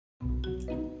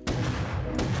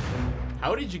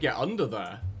How did you get under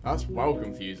there? That's well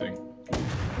confusing.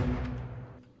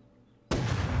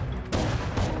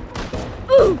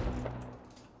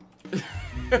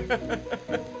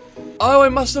 Oh, I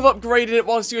must have upgraded it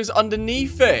whilst he was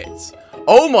underneath it.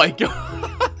 Oh my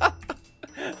god.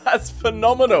 That's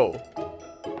phenomenal.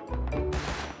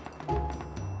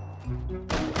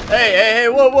 Hey,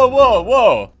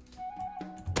 whoa.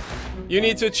 You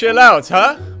need to chill out,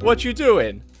 huh? What you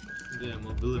doing? Yeah, I'm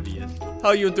oblivious.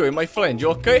 How you doing, my friend? You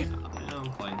okay? Yeah,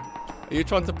 I'm fine. Are you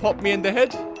trying to pop me in the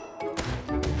head?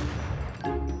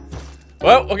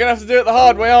 Well, we're gonna have to do it the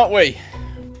hard way, aren't we?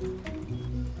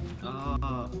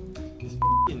 This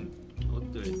f***ing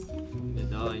auto is gonna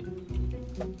die.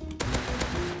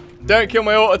 Don't kill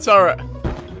my auto turret.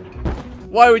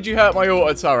 Why would you hurt my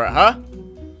auto turret, huh?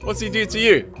 What's he do to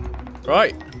you?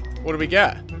 Right, what do we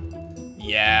get?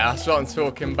 Yeah, that's what I'm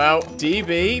talking about.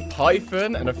 DB,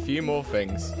 Python, and a few more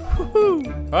things.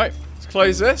 Woohoo! Right, let's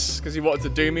close this, because he wanted to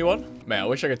do me one. Man, I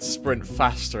wish I could sprint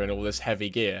faster in all this heavy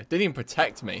gear. Didn't even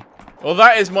protect me. Well,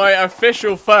 that is my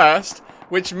official first,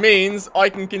 which means I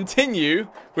can continue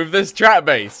with this trap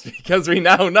base, because we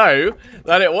now know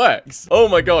that it works. Oh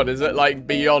my god, is it like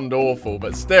beyond awful,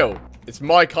 but still. It's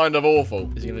my kind of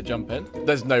awful. Is he gonna jump in?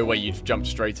 There's no way you'd jump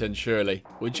straight in, surely.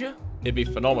 Would you? It'd be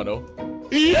phenomenal.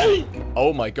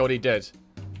 Oh my god, he did.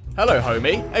 Hello,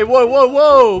 homie. Hey,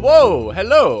 whoa.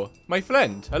 Hello, my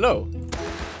friend. Hello.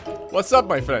 What's up,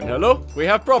 my friend? Hello? We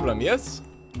have problem, yes?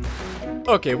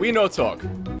 Okay, we no talk.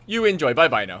 You enjoy.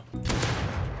 Bye-bye now.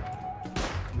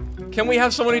 Can we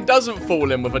have someone who doesn't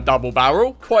fall in with a double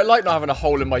barrel? Quite like not having a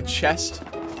hole in my chest.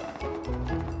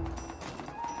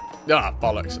 Ah,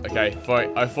 bollocks. Okay,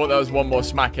 fine. I thought there was one more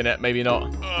smack in it. Maybe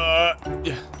not.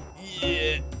 Yeah.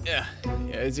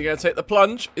 Is he going to take the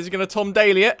plunge? Is he going to Tom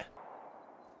Daly it?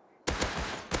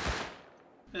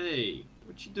 Hey,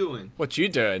 what you doing? What you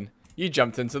doing? You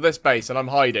jumped into this base and I'm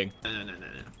hiding. No.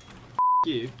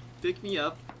 You, pick me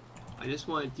up. I just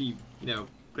wanted to,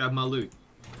 grab my loot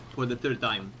for the third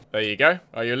time. There you go.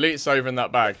 Oh, your loot's over in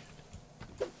that bag.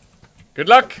 Good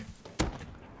luck.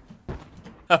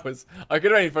 I could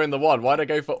have only thrown the one. Why'd I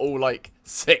go for all, like,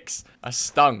 6? I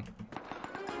stung.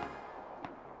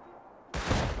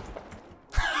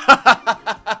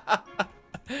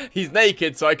 He's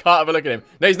naked, so I can't have a look at him.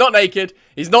 No, he's not naked.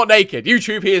 He's not naked.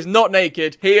 YouTube, he is not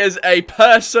naked. He is a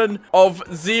person of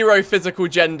 0 physical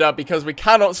gender because we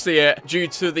cannot see it due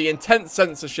to the intense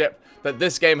censorship that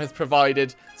this game has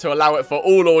provided to allow it for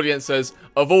all audiences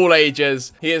of all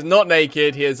ages. He is not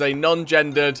naked. He is a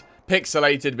non-gendered,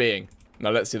 pixelated being. Now,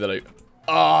 let's see the loot.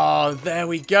 Oh, there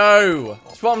we go.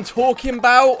 That's what I'm talking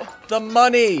about. The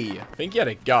money. I think he had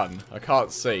a gun. I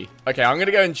can't see. Okay, I'm going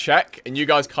to go and check. And you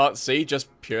guys can't see just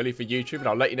purely for YouTube. And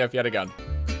I'll let you know if he had a gun.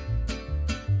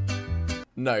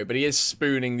 No, but he is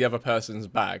spooning the other person's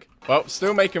bag. Well,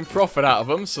 still making profit out of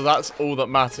them. So that's all that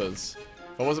matters.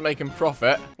 If I wasn't making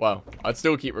profit, well, I'd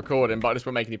still keep recording. But I just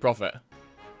wouldn't make any profit.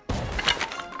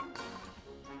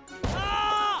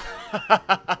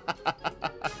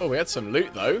 Oh, we had some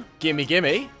loot, though. Gimme.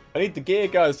 I need the gear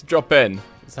guys to drop in.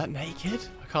 Is that naked?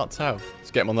 I can't tell. Let's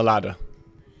get him on the ladder.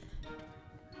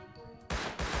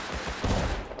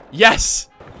 Yes!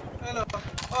 Hello.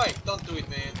 Oi, don't do it,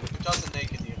 man. You're just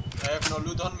naked here. I have no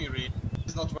loot on me, really.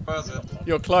 It's not worth it.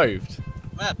 You're clothed.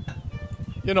 Man.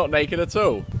 You're not naked at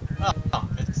all. Ah,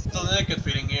 it's still a naked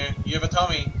feeling here. You have a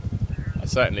tummy. I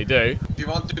certainly do. If you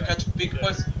want to catch big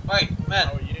boys... Wait, man.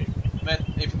 How are you?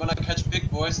 Man, if you want to catch big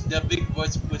boys, there are big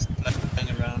boys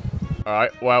flying around.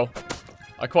 Alright, well,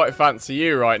 I quite fancy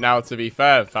you right now, to be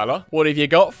fair, fella. What have you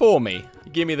got for me?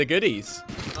 You give me the goodies.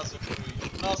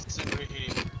 Nothing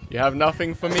really. You have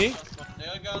nothing for me? Just a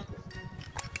nail gun.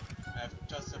 I have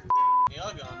just a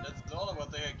nail gun. That's all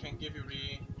what I can give you,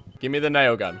 really. Give me the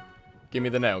nail gun. Give me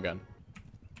the nail gun.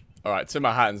 Alright, to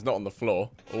my hands, not on the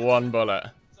floor. 1 bullet.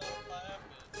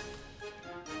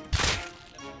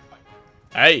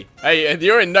 Hey,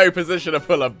 you're in no position to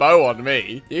pull a bow on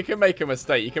me. You can make a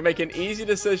mistake. You can make an easy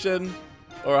decision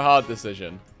or a hard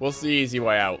decision. What's the easy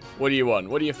way out? What do you want?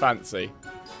 What do you fancy?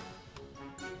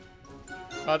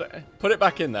 Put it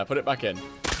back in there. Put it back in.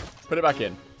 Put it back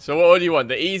in. So what do you want?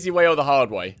 The easy way or the hard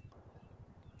way?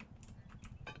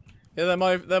 Yeah,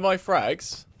 they're my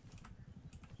frags.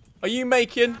 Are you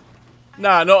making?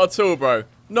 Nah, not at all, bro.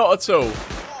 Not at all.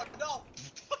 Oh, no.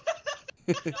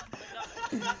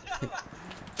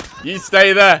 You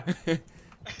stay there.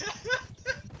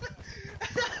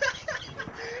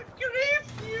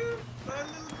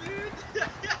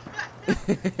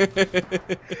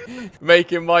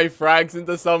 Making my frags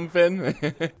into something.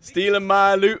 Stealing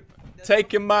my loot.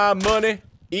 Taking my money.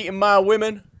 Eating my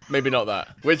women. Maybe not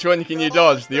that. Which one can you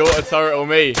dodge? The auto turret or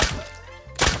me?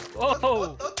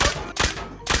 Oh! Don't do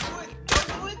it! Don't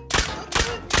do it! Don't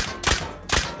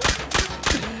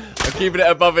do it! I'm keeping it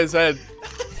above his head.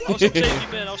 I'll save you,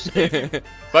 man. I'll save you.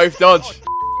 Both dodge.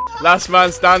 Last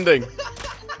man standing.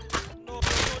 No,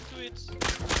 don't do it.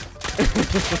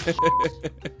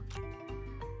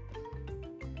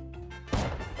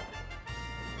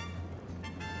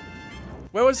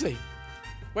 Where was he?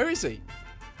 Where is he?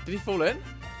 Did he fall in?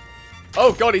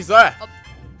 Oh god, he's there.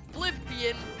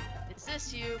 Oblivion, is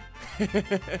this you?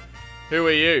 Who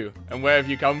are you? And where have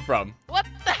you come from? What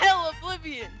the hell,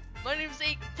 Oblivion? My name's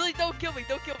Ake. Please don't kill me,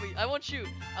 don't kill me. I won't shoot.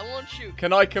 I won't shoot.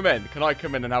 Can I come in? Can I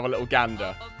come in and have a little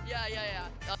gander? Yeah.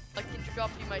 I can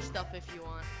drop you my stuff if you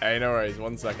want. Hey, no worries.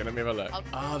 1 second. Let me have a look. I'll-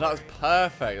 Oh, that was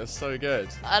perfect. That's so good.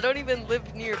 I don't even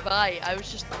live nearby. I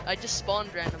just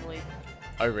spawned randomly.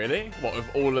 Oh, really? What,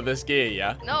 with all of this gear,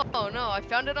 yeah? No, I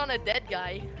found it on a dead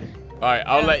guy. Alright,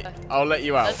 I'll let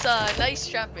you out. That's nice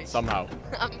trapping. Somehow.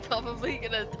 I'm probably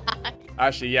gonna die.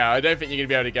 Actually, yeah, I don't think you're gonna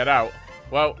be able to get out.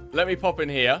 Well, let me pop in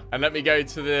here and let me go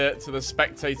to the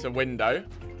spectator window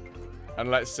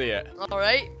and let's see it. All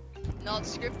right. Not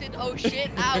scripted. Oh shit!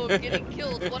 Ow! I'm getting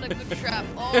killed. What a good trap.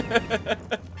 Oh.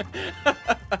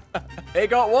 It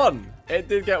got one. It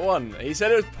did get one. He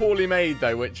said it was poorly made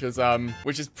though, which is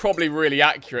probably really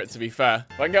accurate to be fair.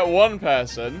 If I can get one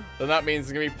person, then that means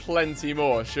there's gonna be plenty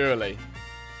more, surely.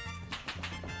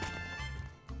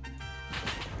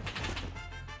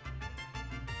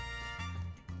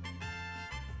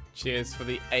 Cheers for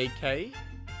the AK.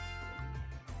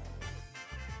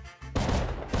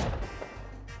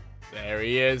 There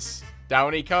he is.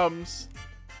 Down he comes.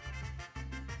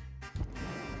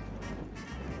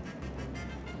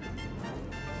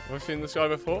 Have I seen this guy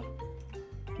before?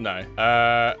 No.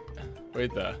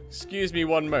 Wait there. Excuse me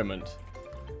 1 moment.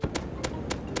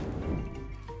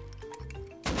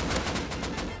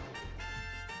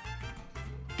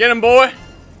 Get him, boy!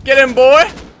 Get him, boy!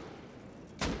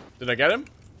 Did I get him?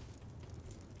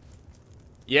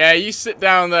 Yeah, you sit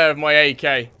down there with my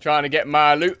AK, trying to get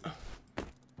my loot.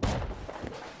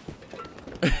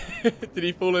 Did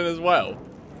he fall in as well?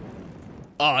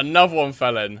 Oh, another one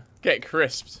fell in. Get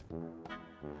crisped.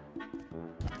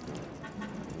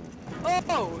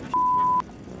 Oh!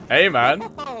 Hey, man.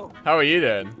 Oh! How are you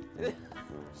doing? I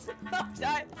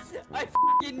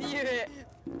f***ing knew it!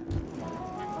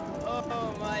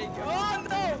 Oh my god!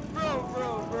 Oh no!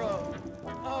 Bro!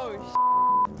 Oh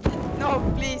sh**!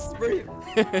 No, please, bro!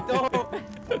 No!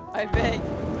 I beg!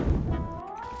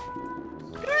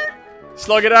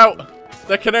 Slug it out!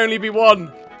 There can only be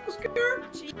one!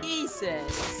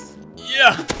 Jesus!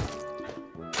 Yeah!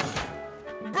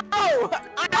 Bro!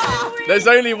 Ah! There's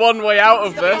only one way out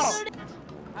of this.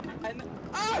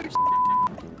 Oh, sh**!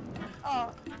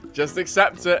 Oh. Just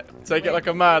accept it. Take it like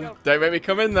a man. Don't make me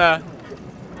come in there.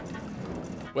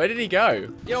 Where did he go?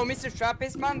 Yo, Mr.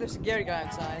 Trappist man, there's a gear guy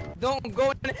outside. Don't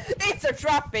go in. It's a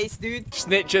trap base, dude.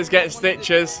 Snitches get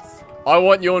stitches. I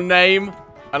want your name,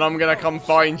 and I'm gonna come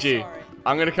find you. Sorry.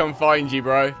 I'm gonna come find you,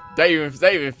 bro. Don't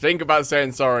even think about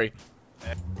saying sorry.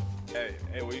 Hey,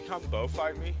 will you come bow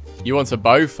fight me? You want a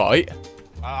bow fight?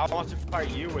 I want to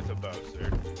fight you with a bow,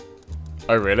 sir.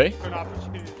 Oh, really? An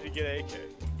opportunity to get AK.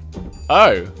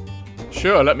 Oh.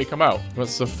 Sure, let me come out.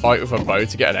 Wants to fight with a bow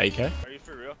to get an AK? Are you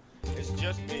for real? It's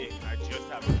just me, and I just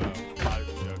have a bow. I'm not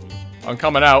even joking. I'm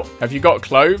coming out. Have you got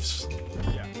clothes?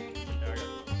 Yeah, I got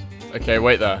it. Okay,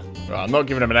 wait there. Right, I'm not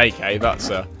giving him an AK. That's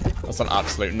an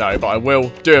absolute no. But I will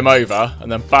do him over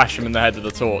and then bash him in the head with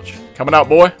a torch. Coming out,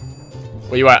 boy.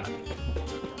 Where you at?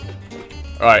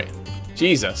 Right.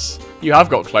 Jesus. You have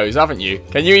got clothes, haven't you?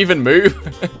 Can you even move?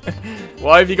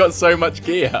 Why have you got so much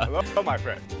gear? Hello, my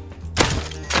friend.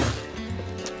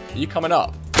 Are you coming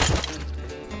up?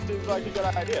 Seems like a good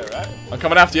idea, right? I'm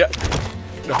coming after you.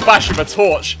 I'm gonna bash you with a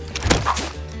torch.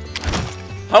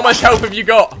 How much health have you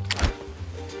got?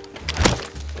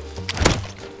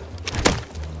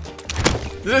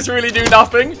 Does this really do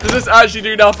nothing? Does this actually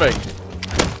do nothing?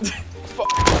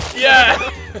 Yeah!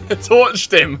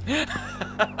 Torched him.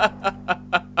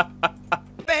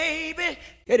 Baby!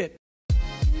 Hit it.